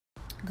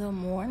Good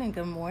morning,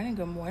 good morning,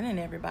 good morning,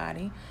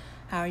 everybody.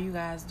 How are you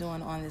guys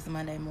doing on this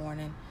Monday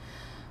morning?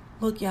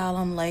 Look, y'all,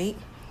 I'm late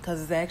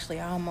because it's actually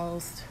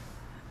almost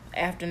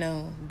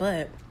afternoon,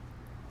 but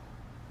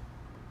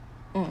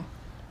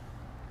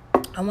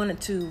I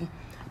wanted to,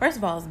 first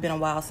of all, it's been a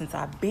while since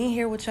I've been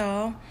here with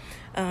y'all,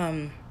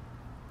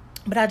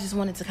 but I just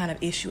wanted to kind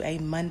of issue a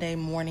Monday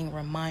morning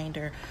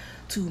reminder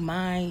to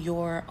mind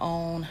your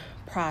own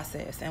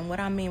process. And what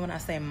I mean when I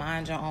say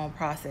mind your own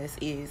process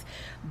is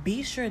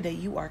be sure that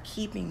you are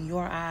keeping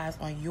your eyes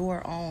on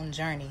your own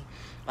journey.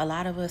 A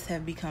lot of us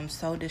have become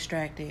so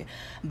distracted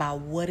by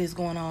what is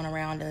going on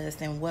around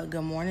us and what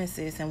Good Morning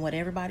Sis and what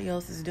everybody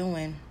else is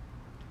doing.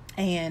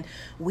 And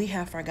we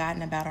have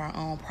forgotten about our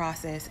own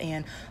process.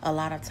 And a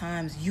lot of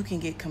times you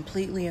can get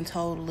completely and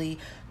totally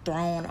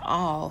thrown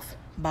off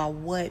by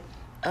what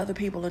other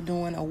people are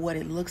doing or what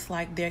it looks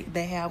like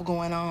they have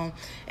going on.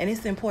 And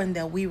it's important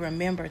that we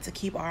remember to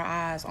keep our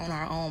eyes on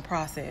our own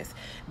process,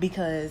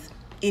 because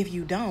if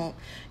you don't,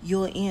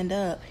 you'll end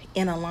up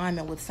in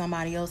alignment with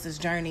somebody else's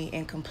journey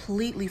and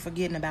completely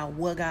forgetting about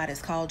what God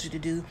has called you to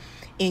do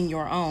in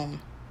your own.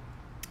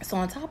 So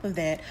on top of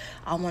that,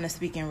 I want to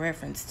speak in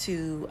reference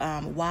to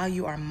while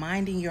you are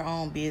minding your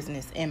own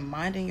business and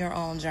minding your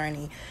own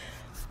journey,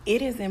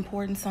 it is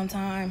important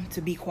sometimes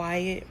to be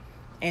quiet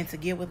and to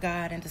get with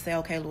God and to say,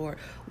 okay, Lord,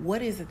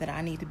 what is it that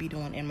I need to be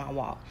doing in my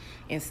walk?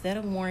 Instead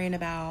of worrying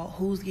about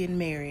who's getting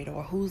married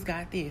or who's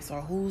got this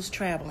or who's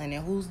traveling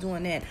and who's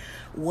doing that,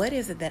 what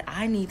is it that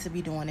I need to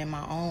be doing in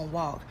my own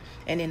walk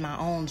and in my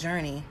own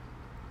journey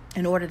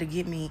in order to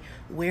get me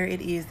where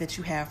it is that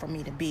you have for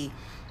me to be?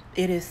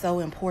 It is so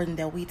important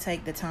that we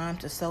take the time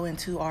to sow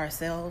into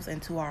ourselves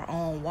and to our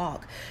own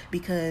walk,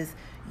 because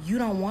you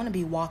don't want to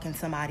be walking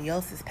somebody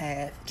else's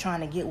path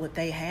trying to get what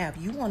they have.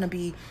 You want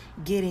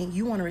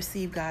to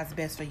receive God's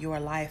best for your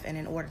life. And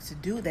in order to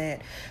do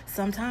that,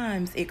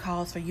 sometimes it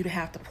calls for you to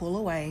have to pull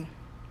away,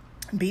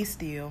 be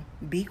still,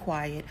 be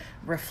quiet,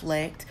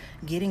 reflect,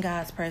 get in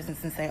God's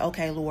presence and say,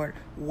 okay, Lord,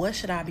 what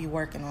should I be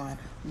working on?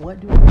 What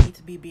do I need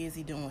to be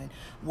busy doing?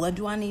 What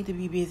do I need to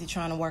be busy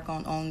trying to work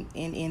on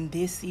in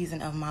this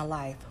season of my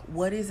life?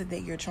 What is it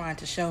that you're trying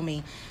to show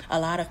me? A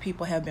lot of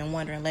people have been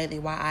wondering lately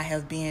why I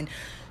have been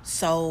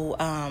so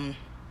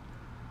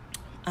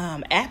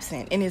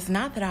absent. And it's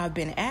not that I've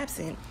been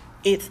absent.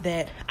 It's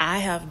that I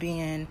have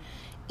been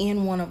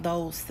in one of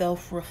those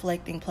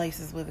self-reflecting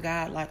places with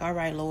God. Like, all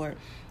right, Lord,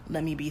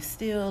 let me be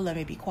still. Let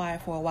me be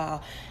quiet for a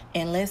while.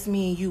 And let's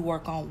me and you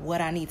work on what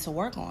I need to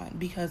work on.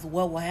 Because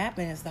what will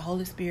happen is the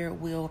Holy Spirit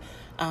will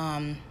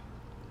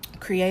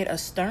create a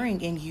stirring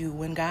in you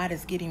when God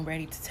is getting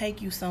ready to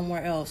take you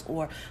somewhere else,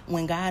 or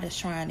when God is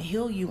trying to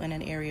heal you in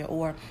an area,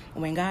 or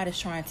when God is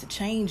trying to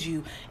change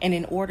you. And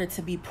in order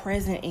to be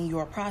present in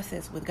your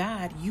process with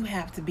God, you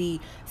have to be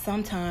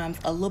sometimes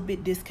a little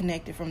bit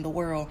disconnected from the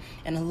world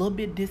and a little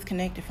bit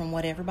disconnected from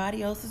what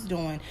everybody else is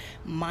doing,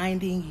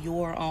 minding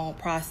your own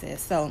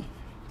process. So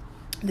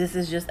this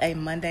is just a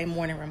Monday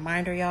morning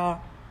reminder,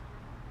 y'all.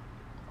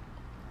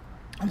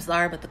 I'm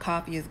sorry, but the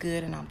coffee is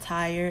good and I'm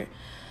tired.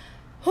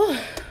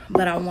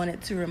 But I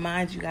wanted to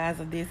remind you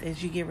guys of this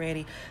as you get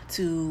ready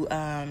to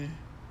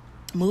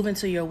move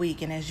into your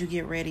week, and as you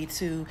get ready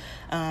to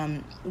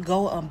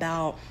go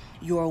about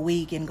your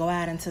week and go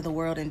out into the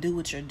world and do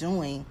what you're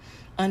doing.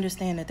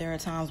 Understand that there are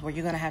times where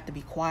you're going to have to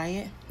be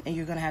quiet and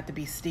you're going to have to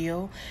be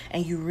still,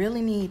 and you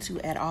really need to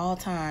at all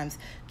times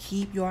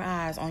keep your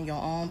eyes on your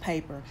own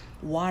paper,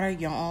 water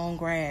your own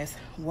grass,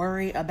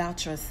 worry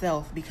about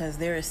yourself, because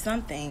there is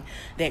something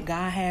that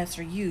God has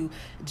for you,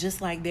 just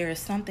like there is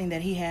something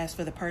that he has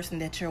for the person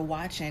that you're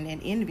watching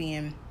and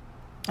envying.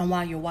 And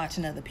while you're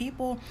watching other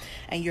people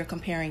and you're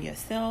comparing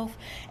yourself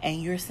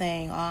and you're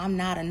saying, oh, I'm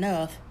not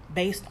enough,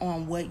 based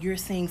on what you're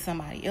seeing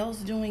somebody else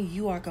doing,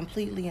 you are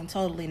completely and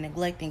totally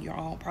neglecting your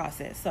own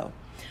process. So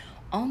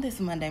on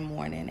this Monday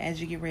morning, as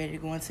you get ready to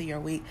go into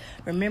your week,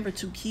 remember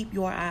to keep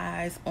your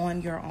eyes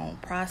on your own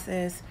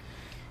process.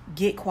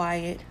 Get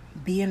quiet.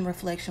 Be in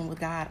reflection with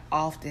God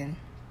often.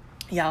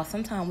 Y'all,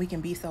 sometimes we can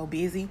be so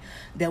busy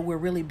that we're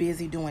really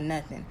busy doing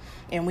nothing.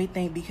 And we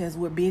think because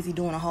we're busy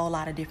doing a whole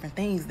lot of different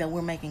things that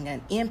we're making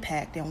an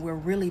impact and we're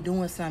really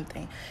doing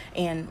something.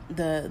 And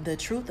the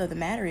truth of the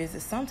matter is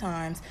that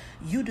sometimes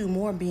you do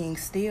more being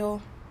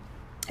still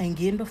and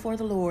getting before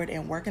the Lord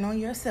and working on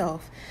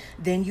yourself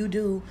than you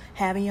do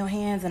having your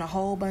hands in a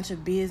whole bunch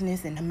of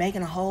business and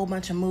making a whole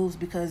bunch of moves,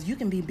 because you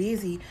can be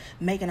busy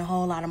making a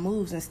whole lot of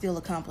moves and still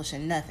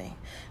accomplishing nothing.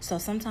 So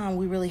sometimes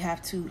we really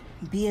have to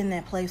be in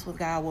that place with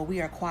God where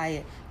we are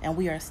quiet and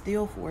we are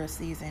still for a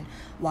season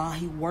while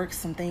he works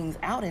some things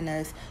out in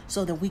us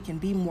so that we can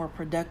be more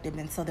productive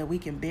and so that we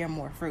can bear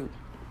more fruit.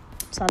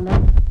 So I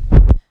love you.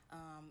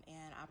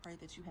 And I pray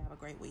that you have a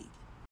great week.